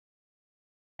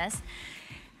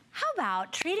How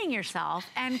about treating yourself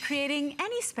and creating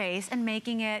any space and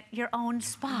making it your own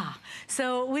spa?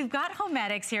 So we've got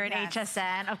HoMedics here at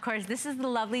HSN. Of course, this is the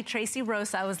lovely Tracy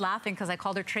Rosa. I was laughing because I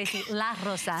called her Tracy La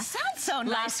Rosa. Sounds so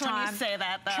nice when you say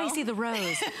that, though. Tracy the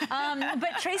Rose.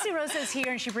 But Tracy Rosa is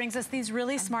here and she brings us these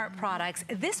really smart products.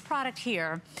 This product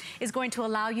here is going to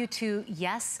allow you to,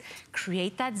 yes,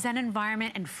 create that zen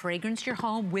environment and fragrance your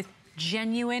home with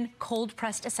genuine cold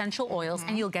pressed essential oils,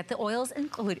 and you'll get the oils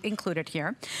included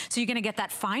here. So you're gonna get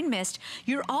that fine mist.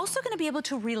 You're also gonna be able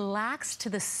to relax to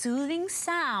the soothing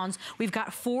sounds. We've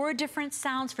got 4 different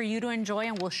sounds for you to enjoy,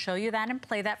 and we'll show you that and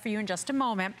play that for you in just a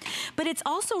moment. But it's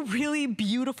also really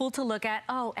beautiful to look at.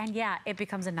 Oh, and yeah, it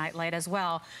becomes a nightlight as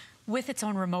well, with its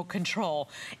own remote control.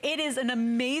 It is an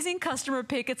amazing customer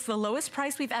pick. It's the lowest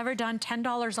price we've ever done,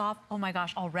 $10 off. Oh my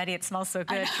gosh, already it smells so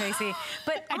good, Tracy.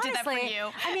 But I honestly, did that for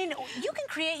you. I mean, you can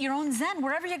create your own zen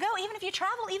wherever you go, even if you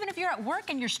travel, even if you're at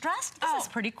work and you're stressed. This is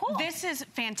pretty cool. This is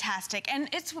fantastic. And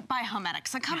it's by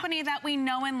HoMedics, a company that we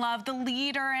know and love, the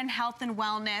leader in health and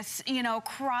wellness, you know,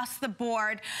 across the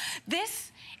board.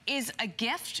 This is a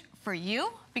gift for you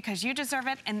because you deserve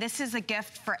it, and this is a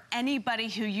gift for anybody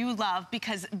who you love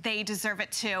because they deserve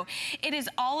it too. It is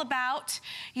all about,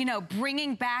 you know,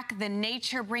 bringing back the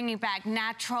nature, bringing back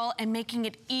natural, and making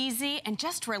it easy and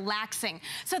just relaxing.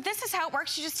 So this is how it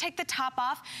works. You just take the top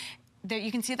off. There,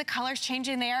 you can see the colors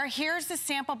changing there. Here's the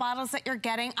sample bottles that you're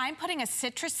getting. I'm putting a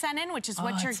citrus scent in, which is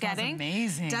what you're getting.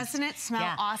 Amazing. Doesn't it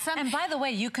smell awesome? And by the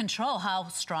way, you control how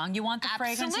strong you want the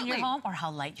fragrance in your home or how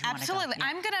light you want it to go. Absolutely.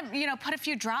 I'm gonna, you know, put a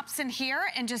few drops in here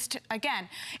and just, again,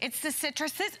 it's the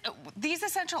citrus. These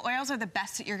essential oils are the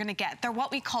best that you're gonna get. They're what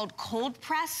we call cold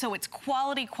press, so it's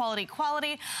quality, quality,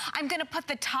 quality. I'm gonna put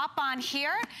the top on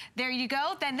here. There you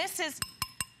go. Then this is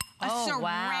a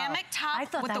ceramic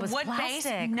top with the wood base.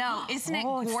 No, isn't it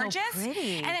gorgeous? It's so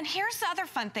pretty. And then here's the other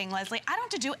fun thing, Leslie. I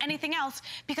don't have to do anything else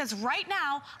because right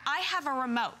now I have a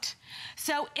remote.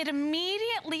 So it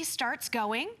immediately starts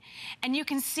going, and you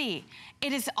can see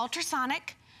it is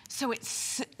ultrasonic. So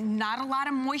it's not a lot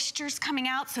of moisture's coming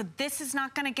out, so this is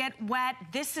not gonna get wet,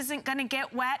 this isn't gonna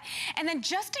get wet. And then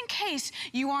just in case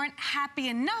you aren't happy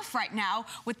enough right now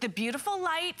with the beautiful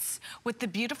lights, with the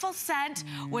beautiful scent,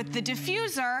 with the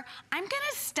diffuser, I'm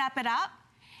gonna step it up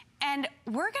and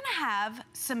we're gonna have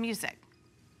some music.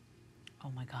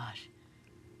 Oh my gosh,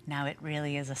 now it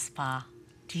really is a spa.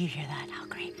 Do you hear that? How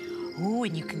great. Ooh,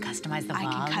 and you can customize the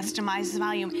volume. I can customize the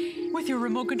volume. With your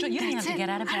remote control, you don't have to get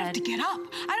out of bed. I don't have to get up.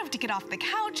 I don't have to get off the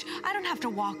couch. I don't have to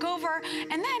walk over.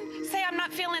 And then, say I'm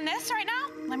not feeling this right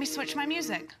now, let me switch my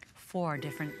music. 4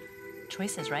 different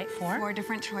choices, right? 4? 4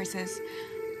 different choices.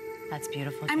 That's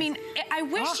beautiful. I mean, I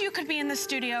wish you could be in the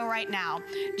studio right now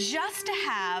just to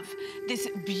have this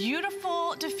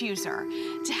beautiful diffuser,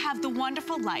 to have the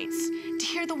wonderful lights, to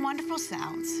hear the wonderful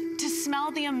sounds, to smell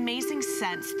the amazing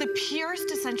scents, the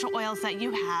purest essential oils that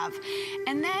you have.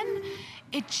 And then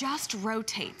it just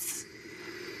rotates.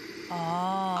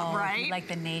 Oh, right? Like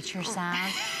the nature sound.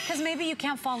 Because maybe you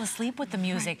can't fall asleep with the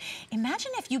music.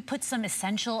 Imagine if you put some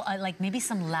essential, like maybe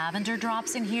some lavender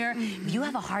drops in here. If you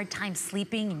have a hard time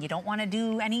sleeping and you don't want to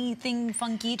do anything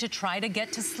funky to try to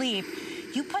get to sleep,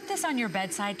 you put this on your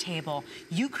bedside table.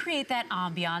 You create that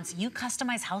ambiance. You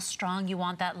customize how strong you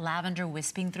want that lavender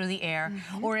wisping through the air.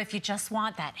 Or if you just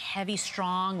want that heavy,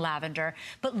 strong lavender.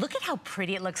 But look at how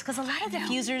pretty it looks, because a lot of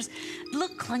diffusers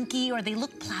look clunky or they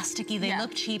look plasticky, they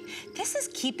look cheap. This is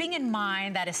keeping in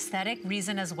mind that aesthetic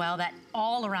reason as well, that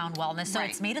all-around wellness. So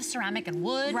it's made of ceramic and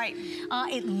wood.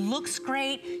 It looks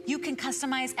great. You can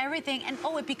customize everything, and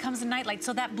it becomes a nightlight.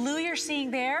 So that blue you're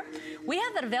seeing there, we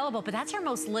have that available, but that's our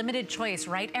most limited choice,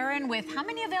 right, Erin? With how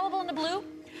many available in the blue?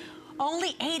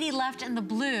 Only 80 left in the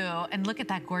blue, and look at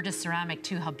that gorgeous ceramic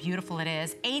too, how beautiful it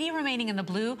is. 80 remaining in the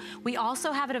blue. We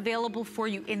also have it available for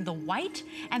you in the white,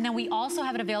 and then we also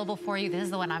have it available for you, this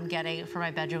is the one I'm getting for my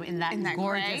bedroom, in that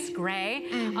gorgeous gray.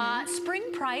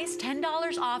 Spring price,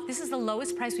 $10 off. This is the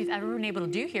lowest price we've ever been able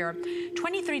to do here.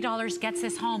 $23 gets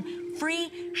this home.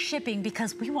 Free shipping,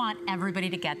 because we want everybody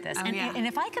to get this. And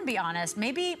if I can be honest,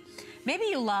 maybe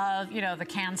you love, you know, the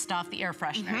canned stuff, the air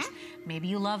fresheners. Maybe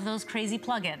you love those crazy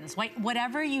plugins.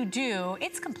 Whatever you do,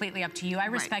 it's completely up to you. I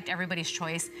respect everybody's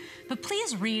choice. But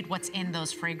please read what's in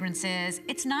those fragrances.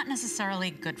 It's not necessarily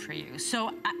good for you.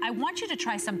 So I want you to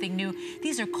try something new.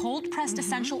 These are cold pressed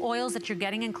essential oils that you're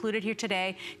getting included here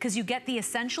today, because you get the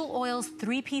essential oils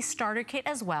 3-piece starter kit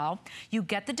as well. You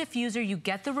get the diffuser, you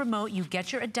get the remote, you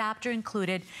get your adapter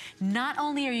included. Not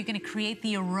only are you going to create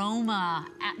the aroma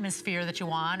atmosphere that you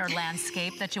want, or land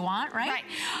landscape that you want, right?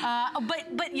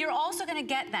 But you're also gonna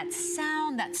get that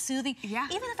sound, that soothing. Yeah.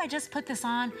 Even if I just put this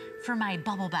on for my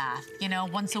bubble bath, you know,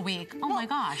 once a week. Oh my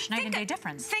gosh, night and day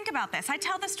difference. Think about this. I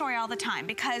tell this story all the time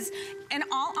because, in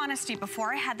all honesty,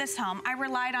 before I had this home, I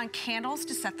relied on candles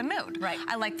to set the mood. Right.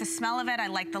 I like the smell of it, I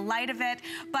like the light of it,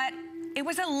 but it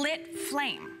was a lit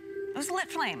flame. It was a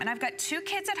lit flame, and I've got 2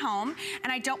 kids at home,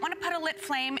 and I don't want to put a lit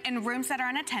flame in rooms that are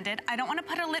unattended. I don't want to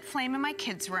put a lit flame in my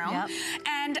kids' room. Yep.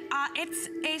 And it's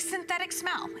a synthetic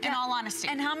smell, in all honesty.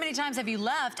 And how many times have you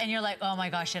left and you're like, oh my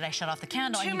gosh, should I shut off the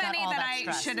candle? Too and you many got all that that I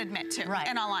stress. should admit to, right.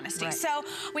 in all honesty. Right. So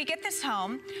we get this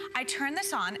home, I turn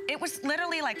this on. It was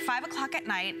literally like 5 o'clock at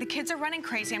night. The kids are running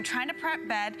crazy. I'm trying to prep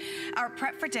bed, or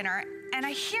prep for dinner, and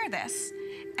I hear this.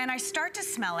 And I start to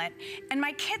smell it, and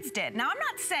my kids did. Now, I'm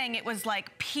not saying it was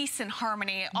like peace and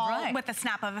harmony all with a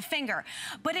snap of a finger,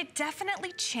 but it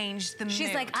definitely changed the mood.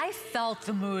 She's like, I felt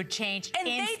the mood change.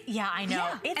 And yeah, I know.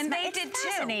 Yeah, It's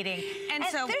fascinating. Too. And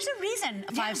so there's a reason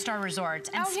 5-star resorts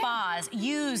and spas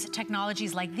use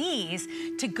technologies like these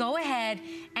to go ahead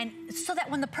and so that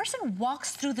when the person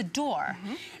walks through the door,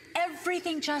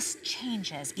 everything just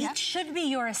changes. It should be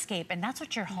your escape, and that's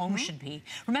what your home should be.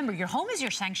 Remember, your home is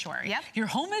your sanctuary. Your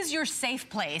home is your safe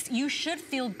place. You should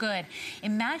feel good.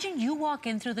 Imagine you walk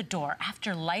in through the door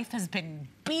after life has been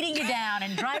beating you down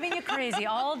and driving you crazy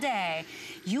all day.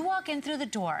 You walk in through the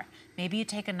door. Maybe you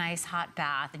take a nice hot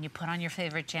bath and you put on your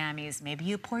favorite jammies. Maybe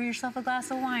you pour yourself a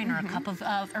glass of wine or a cup of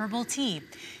herbal tea.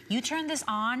 You turn this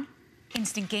on,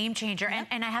 instant game changer.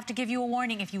 And I have to give you a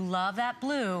warning, if you love that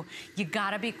blue, you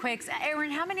gotta be quick.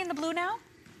 Erin, how many in the blue now?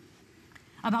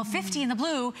 About 50 in the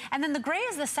blue, and then the gray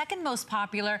is the second most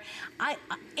popular.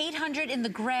 800 in the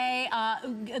gray.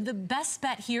 The best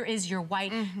bet here is your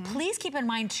white. Please keep in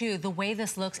mind too, the way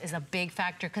this looks is a big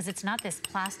factor because it's not this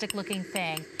plastic looking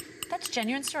thing. That's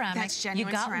genuine ceramic. That's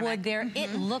genuine ceramic. You got wood there.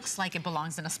 It looks like it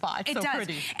belongs in a spa. It's so does.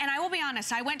 pretty. And I will be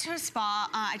honest, I went to a spa.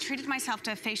 I treated myself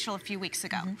to a facial a few weeks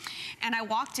ago. And I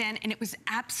walked in and it was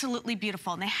absolutely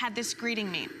beautiful. And they had this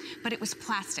greeting me, but it was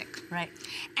plastic. Right.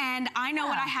 And I know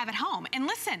what I have at home. And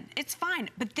listen, it's fine,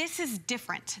 but this is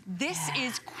different. This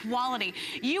is quality.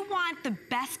 You want the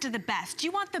best of the best.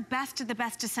 You want the best of the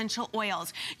best essential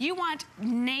oils. You want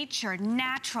nature,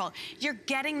 natural. You're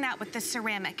getting that with the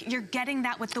ceramic. You're getting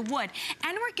that with the wood.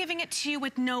 And we're giving it to you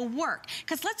with no work.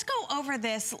 Because let's go over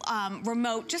this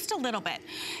remote just a little bit.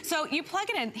 So you plug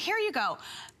it in. Here you go.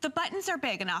 The buttons are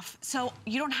big enough, so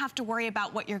you don't have to worry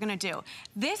about what you're going to do.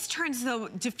 This turns the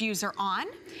diffuser on.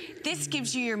 This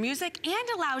gives you your music and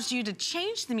allows you to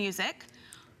change the music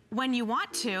when you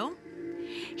want to.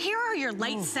 Here are your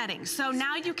light settings. So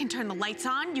now you can turn the lights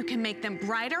on, you can make them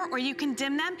brighter, or you can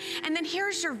dim them. And then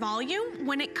here's your volume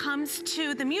when it comes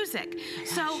to the music.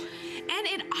 So, and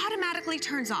it automatically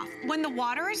turns off. When the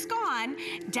water is gone,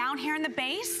 down here in the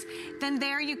base, then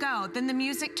there you go. Then the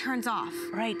music turns off.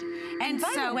 Right. And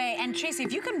by the way, and Tracy,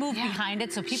 if you can move behind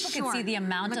it so people can see the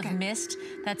amount of mist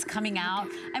that's coming out.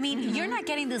 I mean, you're not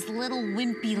getting this little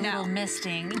wimpy little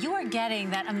misting. You are getting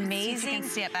that amazing, you can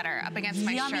see it better up against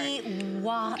my shirt.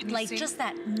 Like just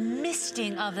that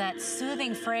misting of that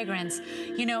soothing fragrance,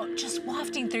 you know, just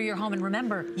wafting through your home. And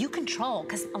remember, you control,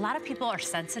 because a lot of people are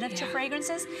sensitive to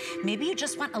fragrances. Maybe you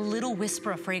just want a little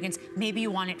whisper of fragrance. Maybe you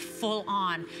want it full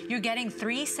on. You're getting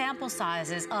 3 sample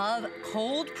sizes of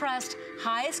cold pressed,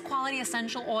 highest quality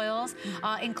essential oils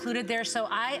included there. So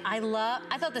I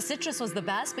thought the citrus was the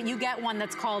best, but you get one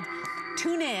that's called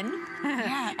Tune In,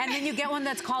 and then you get one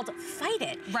that's called Fight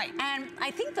It. Right. And I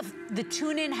think the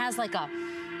Tune In has like a,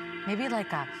 maybe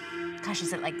like a, gosh,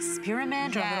 is it like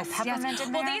spearmint or a little peppermint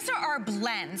in there? Well, these are our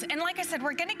blends. And like I said,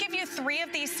 we're gonna give you 3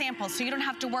 of these samples so you don't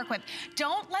have to work with.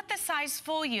 Don't let the size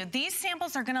fool you. These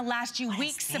samples are gonna last you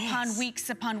weeks upon weeks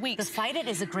upon weeks. The Fight It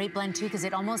is a great blend too, because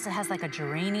it almost has like a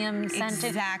geranium scented.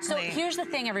 Exactly. So here's the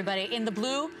thing, everybody. In the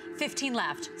blue, 15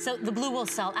 left. So the blue will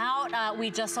sell out. We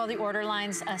just saw the order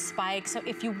lines spike. So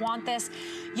if you want this,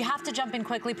 you have to jump in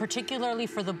quickly, particularly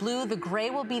for the blue. The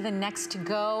gray will be the next to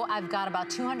go. I've got about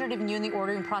 200 of you in the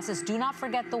ordering process. Do not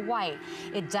forget the white.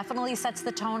 It definitely sets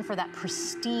the tone for that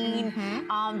pristine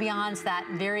ambiance, that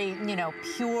very, you know,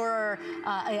 pure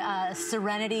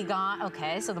serenity gone.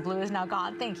 Okay, so the blue is now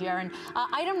gone. Thank you, Erin.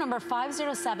 Item number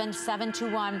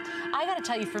 507721. I gotta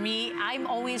tell you, for me, I'm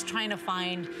always trying to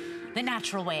find the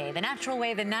natural way, the natural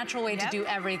way, the natural way to do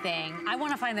everything. I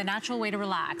want to find the natural way to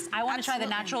relax. I want to try the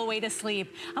natural way to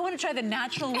sleep. I want to try the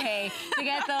natural way to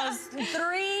get those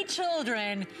 3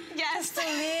 children just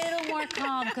a little more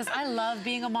calm, because I love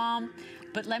being a mom.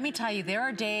 But let me tell you, there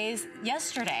are days,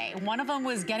 yesterday, one of them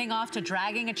was getting off to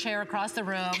dragging a chair across the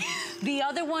room. The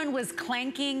other one was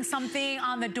clanking something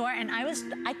on the door, and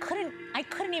I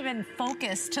couldn't even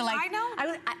focus to like, I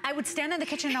know. I would stand in the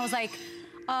kitchen and I was like,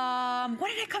 what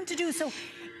did I come to do? So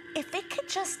if it could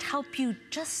just help you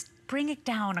just bring it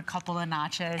down a couple of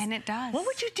notches. And it does. What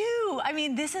would you do? I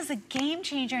mean, this is a game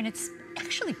changer, and it's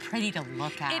actually pretty to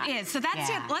look at. It is. So that's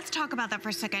it. Let's talk about that for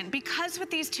a second. Because with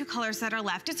these two colors that are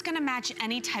left, it's going to match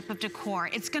any type of decor.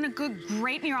 It's going to go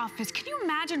great in your office. Can you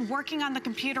imagine working on the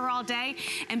computer all day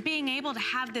and being able to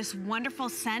have this wonderful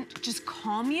scent just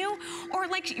calm you? Or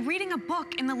like reading a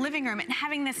book in the living room and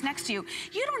having this next to you.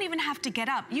 You don't even have to get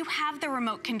up. You have the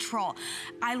remote control.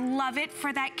 I love it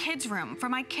for that kids' room, for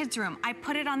my kids' room. I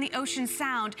put it on the ocean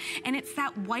sound, and it's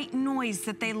that white noise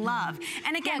that they love.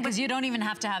 And again, because you don't even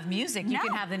have to have music. You No.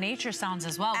 can have the nature sounds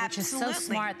as well, Absolutely. which is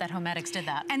so smart that HoMedics did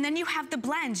that. And then you have the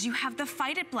blends. You have the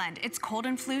Fight It blend. It's cold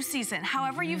and flu season.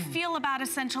 However you feel about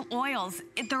essential oils,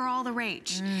 they're all the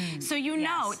rage. So you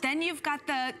know. Then you've got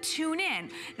the Tune In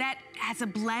that has a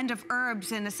blend of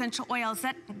herbs and essential oils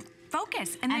that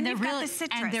focus. And then you've got the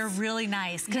citrus. And they're really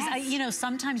nice. Because, you know,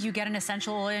 sometimes you get an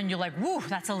essential oil and you're like, woo,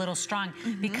 that's a little strong.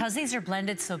 Because these are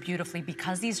blended so beautifully,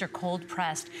 because these are cold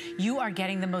pressed, you are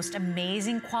getting the most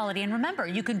amazing quality. And remember,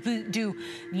 you can do,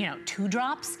 you know, 2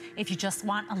 drops. If you just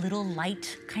want a little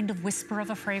light kind of whisper of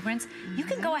a fragrance, you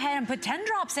can go ahead and put 10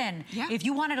 drops in. If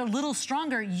you want it a little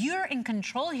stronger, you're in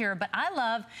control here. But I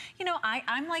love, you know,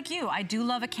 I'm like you. I do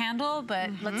love a candle, but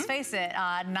let's face it,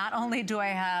 not only do I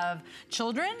have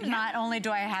children, not only do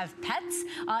I have pets,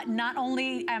 not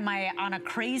only am I on a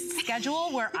crazed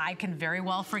schedule where I can very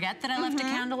well forget that I left a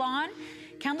candle on.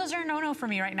 Candles are a no-no for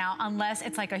me right now, unless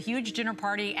it's like a huge dinner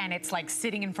party and it's like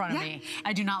sitting in front of me.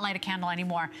 I do not light a candle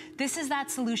anymore. This is that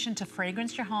solution to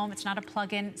fragrance your home. It's not a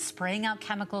plug-in, spraying out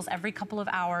chemicals every couple of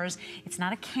hours. It's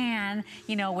not a can,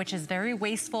 you know, which is very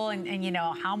wasteful, and you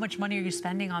know, how much money are you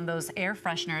spending on those air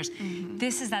fresheners?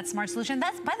 This is that smart solution.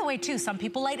 That's, by the way, too, some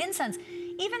people light incense.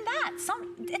 Even that,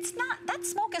 that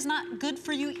smoke is not good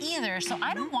for you either. So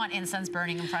I don't want incense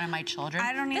burning in front of my children.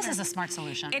 I don't either. This is a smart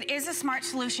solution. It is a smart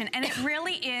solution, and it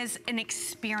really is an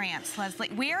experience, Leslie.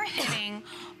 We are hitting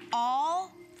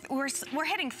we're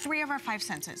hitting 3 of our 5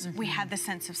 senses. We have the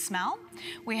sense of smell,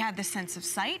 we have the sense of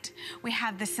sight, we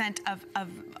have the scent of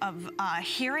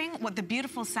hearing, what the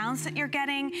beautiful sounds that you're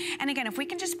getting. And again, if we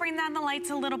can just bring down the lights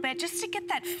a little bit, just to get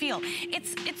that feel.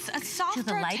 It's a soft rotation.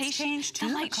 Do the lights change too?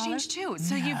 The lights change too.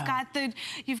 So you've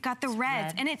got the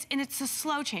reds, and it's a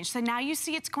slow change. So now you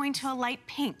see it's going to a light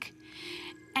pink.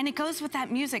 And it goes with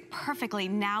that music perfectly.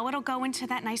 Now it'll go into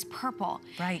that nice purple.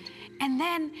 Right. And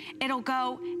then it'll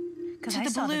go to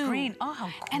the blue. The green. Oh, how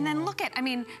cool. And then look at, I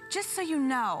mean, just so you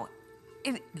know,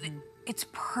 it's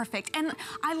perfect. And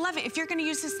I love it. If you're gonna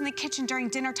use this in the kitchen during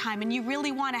dinner time and you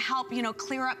really wanna help, you know,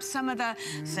 clear up some of the,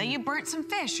 say you burnt some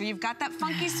fish or you've got that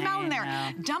funky smell in there,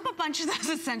 dump a bunch of those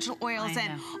essential oils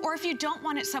in. Or if you don't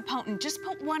want it so potent, just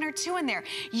put 1 or 2 in there.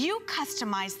 You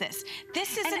customize this.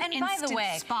 This is an instant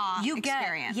spa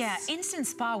experience. Instant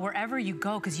spa wherever you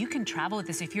go, because you can travel with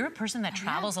this. If you're a person that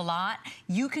travels a lot,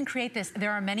 you can create this.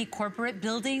 There are many corporate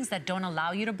buildings that don't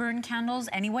allow you to burn candles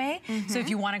anyway. So if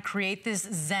you want to create this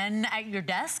zen at your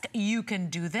desk, you can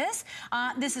do this.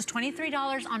 This is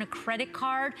 $23 on a credit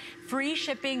card, free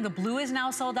shipping. The blue is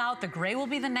now sold out. The gray will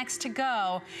be the next to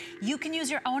go. You can use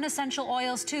your own essential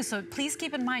oils too. So please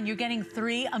keep in mind, you're getting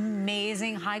 3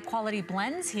 amazing high quality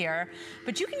blends here,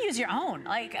 but you can use your own.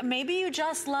 Like maybe you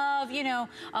just love, you know,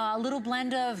 a little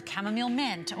blend of chamomile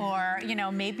mint, or, you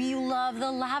know, maybe you love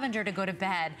the lavender to go to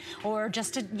bed, or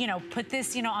just to, you know, put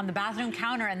this, you know, on the bathroom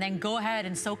counter and then go ahead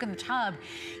and soak in the tub.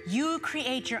 You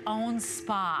create your own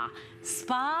spa.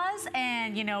 Spas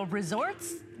and, you know,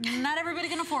 resorts, not everybody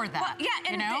can afford that. Well,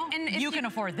 yeah, and you can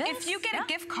afford this. If you get a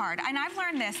gift card, and I've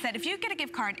learned this, that if you get a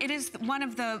gift card, it is one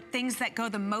of the things that go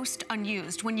the most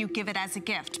unused when you give it as a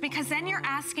gift, because then you're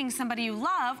asking somebody you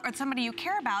love or somebody you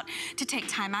care about to take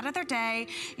time out of their day,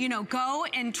 you know, go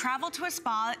and travel to a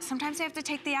spa. Sometimes they have to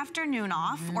take the afternoon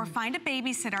off or find a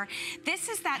babysitter. This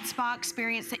is that spa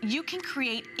experience that you can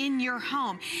create in your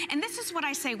home. And this is what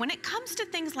I say, when it comes to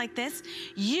things like this,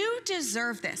 you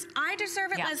deserve this. I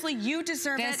deserve it, Leslie, you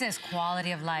deserve it. This is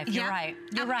quality of life. You're right.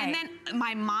 You're right. And then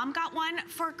my mom got one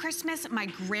for Christmas. My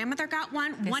grandmother got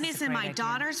one. One is in my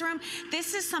daughter's room.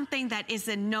 This is something that is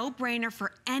a no-brainer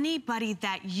for anybody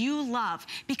that you love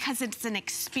because it's an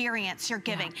experience you're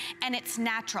giving. And it's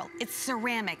natural. It's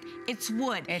ceramic. It's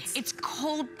wood. It's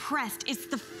cold pressed. It's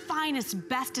the finest,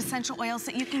 best essential oils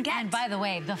that you can get. And by the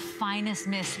way, the finest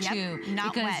mist too.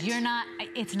 Not because wet.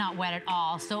 It's not wet at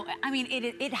all. So, I mean,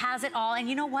 it has it all. And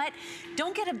you know what?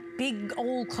 Don't get a big,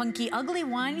 old, clunky, ugly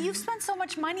one. You've spent so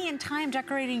much money and time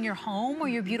decorating your home or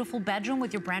your beautiful bedroom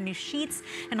with your brand new sheets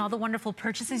and all the wonderful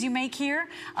purchases you make here.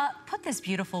 Put this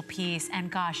beautiful piece and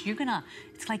gosh,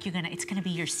 it's gonna be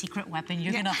your secret weapon.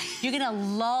 You're gonna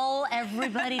lull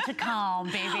everybody to calm,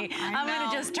 baby. I'm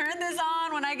gonna just turn this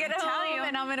on when I get home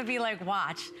and I'm gonna be like,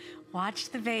 watch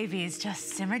the babies just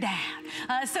simmer down.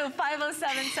 So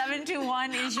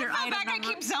 507-721 is your item number. I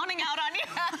keep zoning out on you.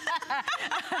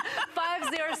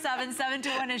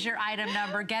 507-721 is your item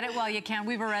number. Get it while you can.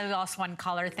 We've already lost one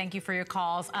caller. Thank you for your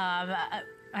calls.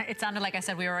 It sounded like I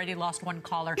said we already lost one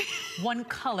caller. One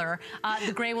color.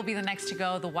 The gray will be the next to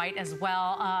go. The white as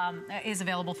well is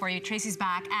available for you. Tracy's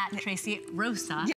back at Tracy Rosa.